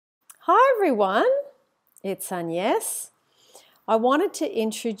Hi everyone, it's Agnes. I wanted to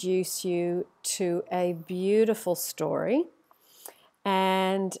introduce you to a beautiful story,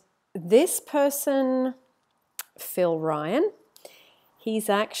 and this person, Phil Ryan, he's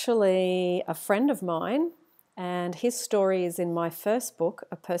actually a friend of mine, and his story is in my first book,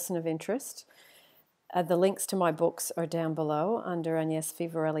 A Person of Interest. The links to my books are down below under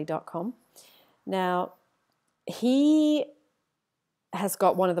agnesvivarelli.com. Now, he has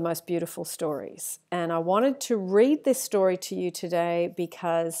got one of the most beautiful stories, and I wanted to read this story to you today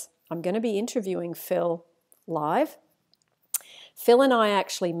because I'm going to be interviewing Phil live. Phil and I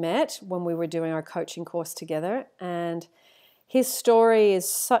actually met when we were doing our coaching course together, and his story is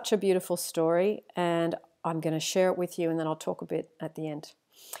such a beautiful story, and I'm going to share it with you, and then I'll talk a bit at the end.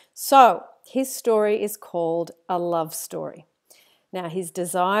 So his story is called A Love Story. Now, his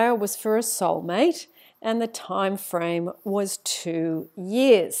desire was for a soulmate, and the time frame was 2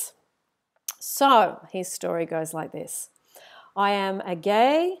 years. So his story goes like this. I am a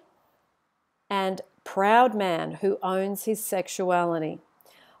gay and proud man who owns his sexuality.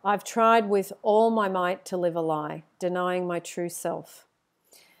 I've tried with all my might to live a lie, denying my true self.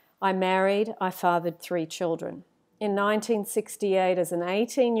 I married, I fathered 3 children. In 1968, as an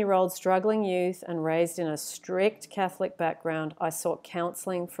 18-year-old struggling youth and raised in a strict Catholic background, I sought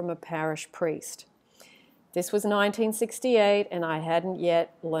counseling from a parish priest. This was 1968, and I hadn't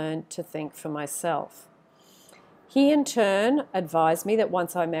yet learned to think for myself. He, in turn, advised me that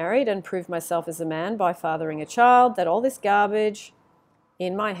once I married and proved myself as a man by fathering a child, that all this garbage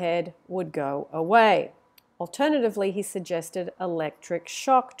in my head would go away. Alternatively, he suggested electric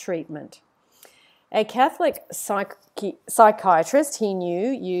shock treatment. A Catholic psychiatrist he knew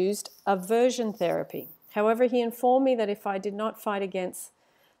used aversion therapy. However, he informed me that if I did not fight against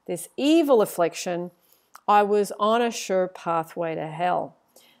this evil affliction, I was on a sure pathway to hell.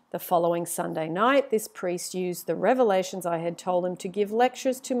 The following Sunday night, this priest used the revelations I had told him to give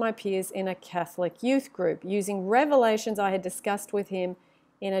lectures to my peers in a Catholic youth group, using revelations I had discussed with him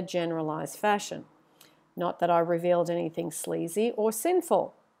in a generalized fashion. Not that I revealed anything sleazy or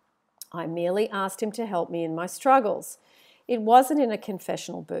sinful. I merely asked him to help me in my struggles. It wasn't in a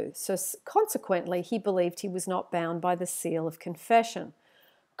confessional booth, so consequently he believed he was not bound by the seal of confession.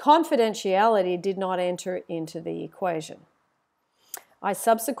 Confidentiality did not enter into the equation. I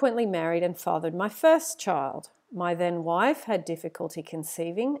subsequently married and fathered my first child. My then wife had difficulty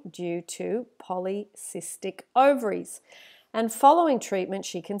conceiving due to polycystic ovaries, and following treatment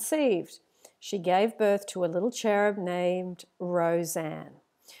she conceived. She gave birth to a little cherub named Roseanne.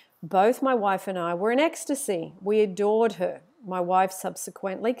 Both my wife and I were in ecstasy. We adored her. My wife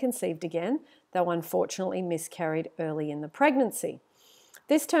subsequently conceived again, though unfortunately miscarried early in the pregnancy.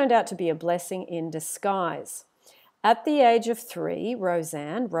 This turned out to be a blessing in disguise. At the age of 3,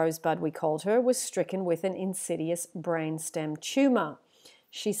 Roseanne, Rosebud we called her, was stricken with an insidious brainstem tumor.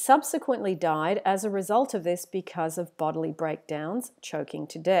 She subsequently died as a result of this because of bodily breakdowns, choking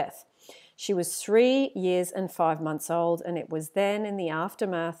to death. She was 3 years and 5 months old, and it was then in the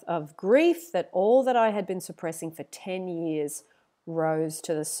aftermath of grief that all that I had been suppressing for 10 years rose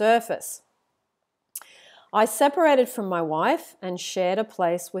to the surface. I separated from my wife and shared a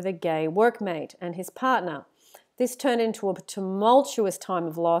place with a gay workmate and his partner. This turned into a tumultuous time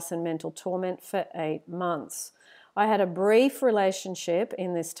of loss and mental torment for 8 months. I had a brief relationship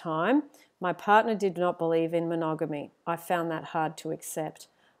in this time. My partner did not believe in monogamy. I found that hard to accept.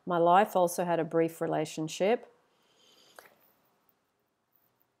 My wife also had a brief relationship.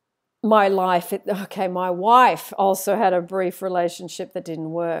 My wife also had a brief relationship that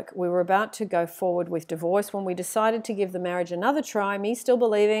didn't work. We were about to go forward with divorce when we decided to give the marriage another try, me still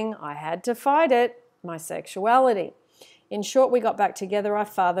believing I had to fight it, my sexuality. In short, we got back together. I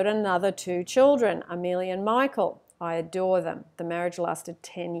fathered another 2 children, Amelia and Michael. I adore them. The marriage lasted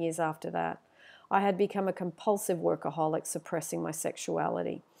 10 years after that. I had become a compulsive workaholic, suppressing my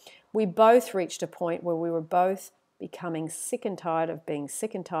sexuality. We both reached a point where we were both becoming sick and tired of being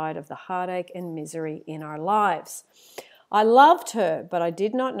sick and tired of the heartache and misery in our lives. I loved her, but I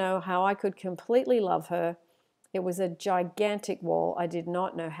did not know how I could completely love her. It was a gigantic wall I did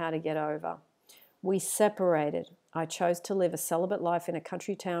not know how to get over. We separated. I chose to live a celibate life in a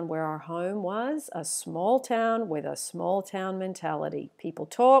country town where our home was a small town with a small town mentality. People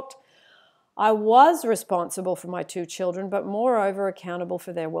talked. I was responsible for my 2 children, but moreover accountable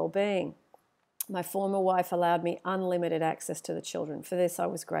for their well-being. My former wife allowed me unlimited access to the children. For this, I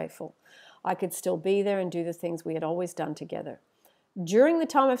was grateful. I could still be there and do the things we had always done together. During the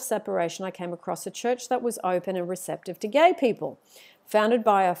time of separation, I came across a church that was open and receptive to gay people, founded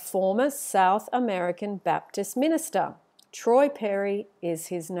by a former South American Baptist minister. Troy Perry is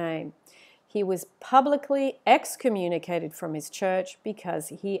his name. He was publicly excommunicated from his church because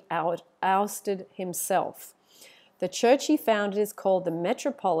he ousted himself. The church he founded is called the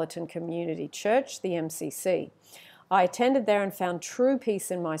Metropolitan Community Church, the MCC. I attended there and found true peace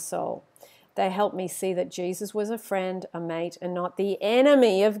in my soul. They helped me see that Jesus was a friend, a mate, and not the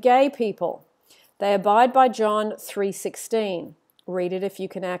enemy of gay people. They abide by John 3:16. Read it if you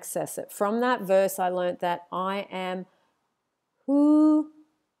can access it. From that verse, I learned that I am whosoever,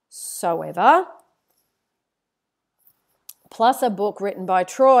 plus a book written by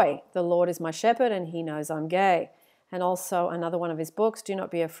Troy, The Lord is My Shepherd and He Knows I'm Gay. And also another one of his books, Do Not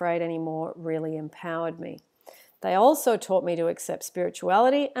Be Afraid Anymore, really empowered me. They also taught me to accept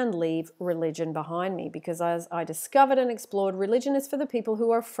spirituality and leave religion behind me, because as I discovered and explored, religion is for the people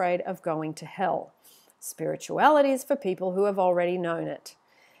who are afraid of going to hell. Spirituality is for people who have already known it.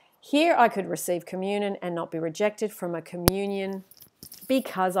 Here I could receive communion and not be rejected from a communion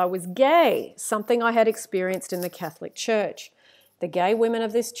because I was gay, something I had experienced in the Catholic Church. The gay women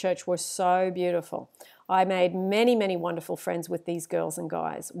of this church were so beautiful. I made many, many wonderful friends with these girls and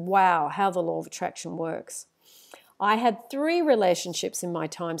guys. Wow, how the law of attraction works. I had 3 relationships in my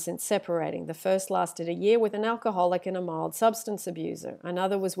time since separating. The first lasted a year with an alcoholic and a mild substance abuser.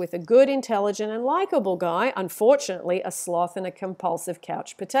 Another was with a good, intelligent, and likable guy, unfortunately a sloth and a compulsive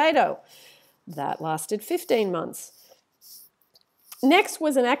couch potato. That lasted 15 months. Next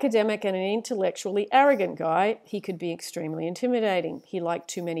was an academic and an intellectually arrogant guy. He could be extremely intimidating. He liked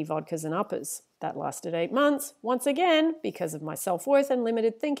too many vodkas and uppers. That lasted 8 months. Once again, because of my self-worth and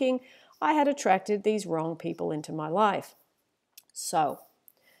limited thinking, I had attracted these wrong people into my life. So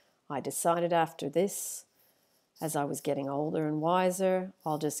I decided after this, as I was getting older and wiser,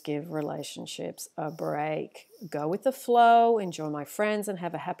 I'll just give relationships a break. Go with the flow, enjoy my friends, and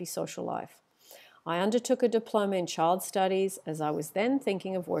have a happy social life. I undertook a diploma in child studies as I was then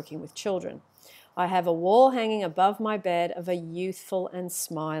thinking of working with children. I have a wall hanging above my bed of a youthful and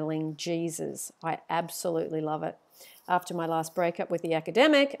smiling Jesus. I absolutely love it. After my last breakup with the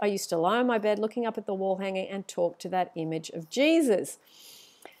academic, I used to lie on my bed looking up at the wall hanging and talk to that image of Jesus.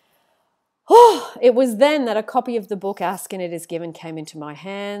 Oh, it was then that a copy of the book Ask and It Is Given came into my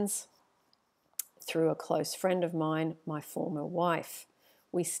hands through a close friend of mine, my former wife.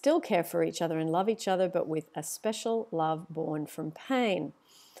 We still care for each other and love each other, but with a special love born from pain.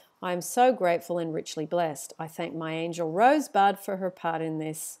 I am so grateful and richly blessed. I thank my angel Rosebud for her part in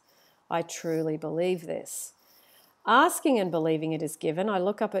this. I truly believe this. Asking and believing it is given, I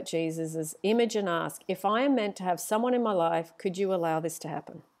look up at Jesus' image and ask, if I am meant to have someone in my life, could you allow this to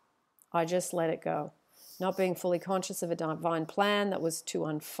happen? I just let it go, not being fully conscious of a divine plan that was to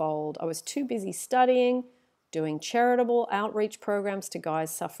unfold. I was too busy studying, doing charitable outreach programs to guys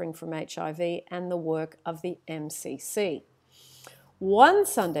suffering from HIV, and the work of the MCC. One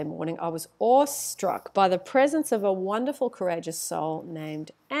Sunday morning, I was awestruck by the presence of a wonderful, courageous soul named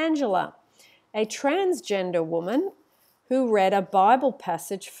Angela, a transgender woman who read a Bible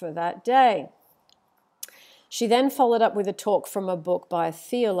passage for that day. She then followed up with a talk from a book by a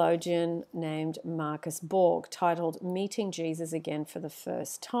theologian named Marcus Borg titled Meeting Jesus Again for the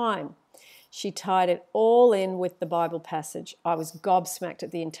First Time. She tied it all in with the Bible passage. I was gobsmacked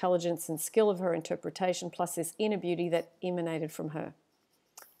at the intelligence and skill of her interpretation, plus this inner beauty that emanated from her.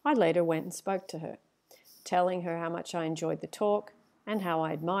 I later went and spoke to her, telling her how much I enjoyed the talk and how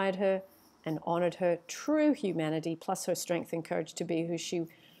I admired her and honored her true humanity, plus her strength and courage to be who she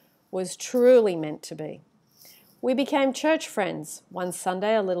was truly meant to be. We became church friends. One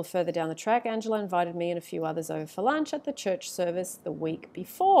Sunday, a little further down the track, Angela invited me and a few others over for lunch at the church service the week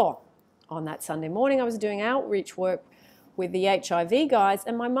before. On that Sunday morning, I was doing outreach work with the HIV guys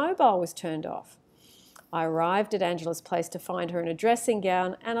and my mobile was turned off. I arrived at Angela's place to find her in a dressing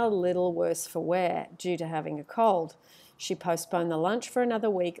gown and a little worse for wear due to having a cold. She postponed the lunch for another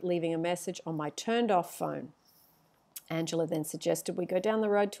week, leaving a message on my turned-off phone. Angela then suggested we go down the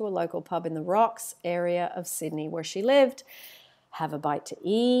road to a local pub in the Rocks area of Sydney where she lived, have a bite to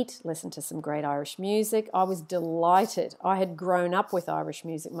eat, listen to some great Irish music. I was delighted. I had grown up with Irish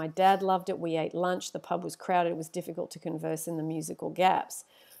music. My dad loved it. We ate lunch. The pub was crowded. It was difficult to converse in the musical gaps.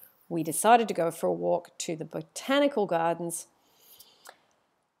 We decided to go for a walk to the botanical gardens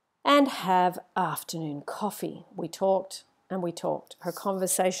and have afternoon coffee. We talked and we talked. Her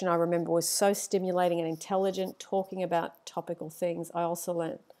conversation, I remember, was so stimulating and intelligent, talking about topical things.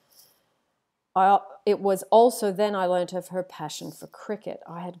 It was also then I learned of her passion for cricket.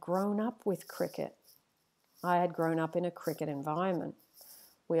 I had grown up with cricket. I had grown up in a cricket environment.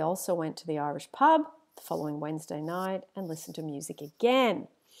 We also went to the Irish pub the following Wednesday night and listened to music again.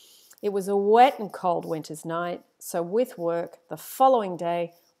 It was a wet and cold winter's night. So with work, the following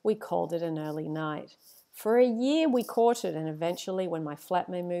day, we called it an early night. For a year, we courted, and eventually, when my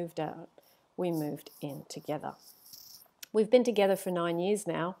flatmate moved out, we moved in together. We've been together for 9 years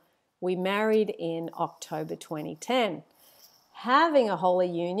now. We married in October 2010. Having a holy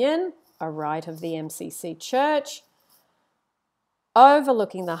union, a rite of the MCC Church,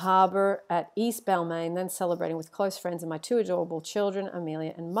 overlooking the harbour at East Balmain, then celebrating with close friends and my 2 adorable children,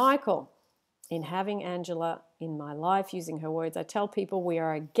 Amelia and Michael. In having Angela in my life, using her words, I tell people we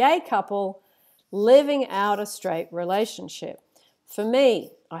are a gay couple living out a straight relationship. For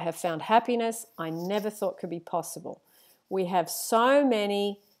me, I have found happiness I never thought could be possible. We have so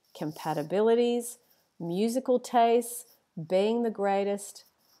many compatibilities, musical tastes, being the greatest.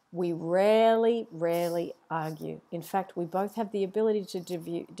 We rarely argue. In fact, we both have the ability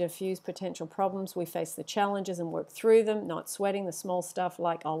to diffuse potential problems. We face the challenges and work through them, not sweating the small stuff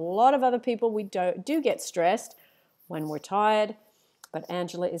like a lot of other people. We do get stressed when we're tired, but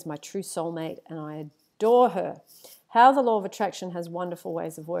Angela is my true soulmate and I adore her. How the law of attraction has wonderful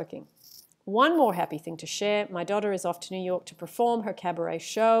ways of working. One more happy thing to share. My daughter is off to New York to perform her cabaret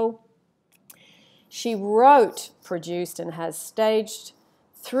show. She wrote, produced, and has staged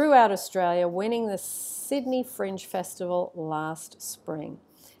throughout Australia, winning the Sydney Fringe Festival last spring.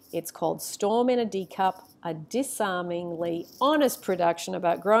 It's called Storm in a D Cup, a disarmingly honest production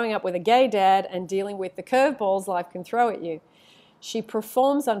about growing up with a gay dad and dealing with the curveballs life can throw at you. She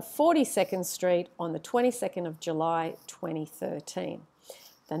performs on 42nd Street on the 22nd of July 2013.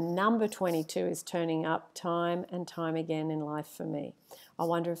 The number 22 is turning up time and time again in life for me. I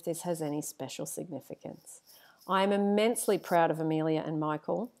wonder if this has any special significance. I am immensely proud of Amelia and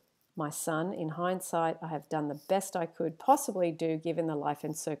Michael, my son. In hindsight, I have done the best I could possibly do given the life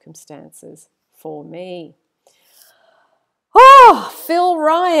and circumstances for me. Oh, Phil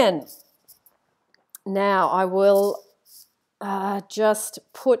Ryan. Now, I will just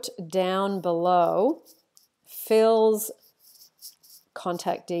put down below Phil's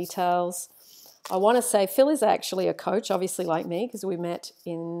contact details. I want to say Phil is actually a coach, obviously like me, because we met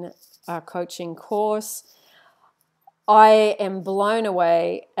in our coaching course. I am blown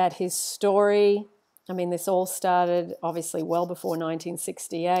away at his story. I mean, this all started obviously well before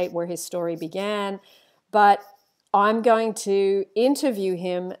 1968, where his story began, but I'm going to interview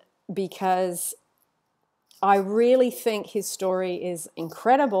him because I really think his story is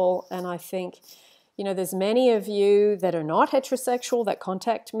incredible, and I think, you know, there's many of you that are not heterosexual that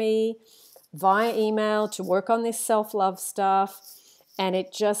contact me via email to work on this self-love stuff, and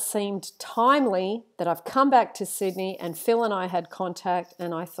it just seemed timely that I've come back to Sydney and Phil and I had contact,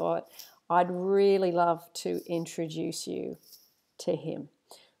 and I thought I'd really love to introduce you to him.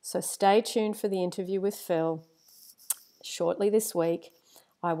 So stay tuned for the interview with Phil shortly this week.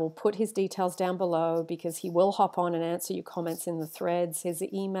 I will put his details down below because he will hop on and answer your comments in the threads. His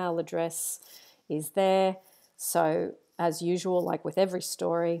email address is there. So as usual, like with every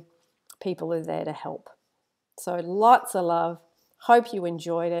story, people are there to help. So lots of love. Hope you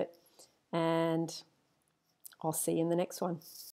enjoyed it, and I'll see you in the next one.